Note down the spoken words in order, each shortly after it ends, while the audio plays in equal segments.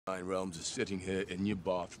Nine realms are sitting here in your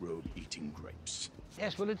bathrobe eating grapes.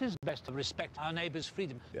 Yes, well, it is best to respect our neighbor's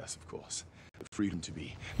freedom. Yes, of course. The freedom to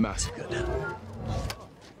be massacred.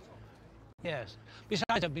 Yes.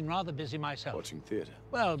 Besides, I've been rather busy myself. Watching theater.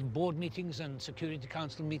 Well, board meetings and Security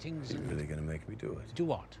Council meetings. You're really gonna make me do it? Do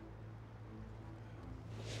what?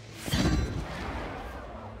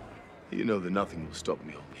 You know that nothing will stop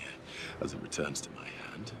me on here as it returns to my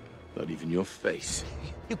hand. Not even your face.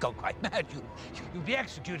 You go quite mad. You'll be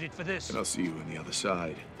executed for this. And I'll see you on the other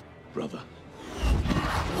side, brother.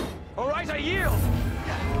 All right, I yield!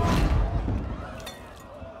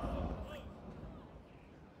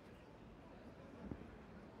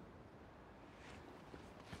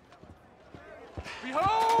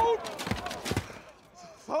 Behold!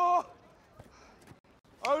 Thor!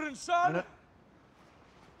 Odin's son! No.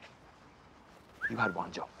 You had one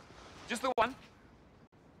job. Just the one?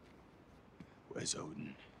 Where's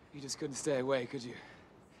Odin? You just couldn't stay away, could you?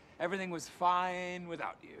 Everything was fine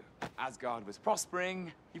without you. Asgard was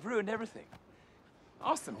prospering. You've ruined everything.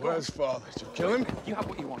 Ask them. Where's father? Did you kill him? You had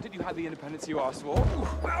what you wanted. You had the independence you asked for. Ooh. Wow,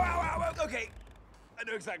 wow, wow, wow. Okay. I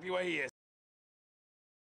know exactly where he is.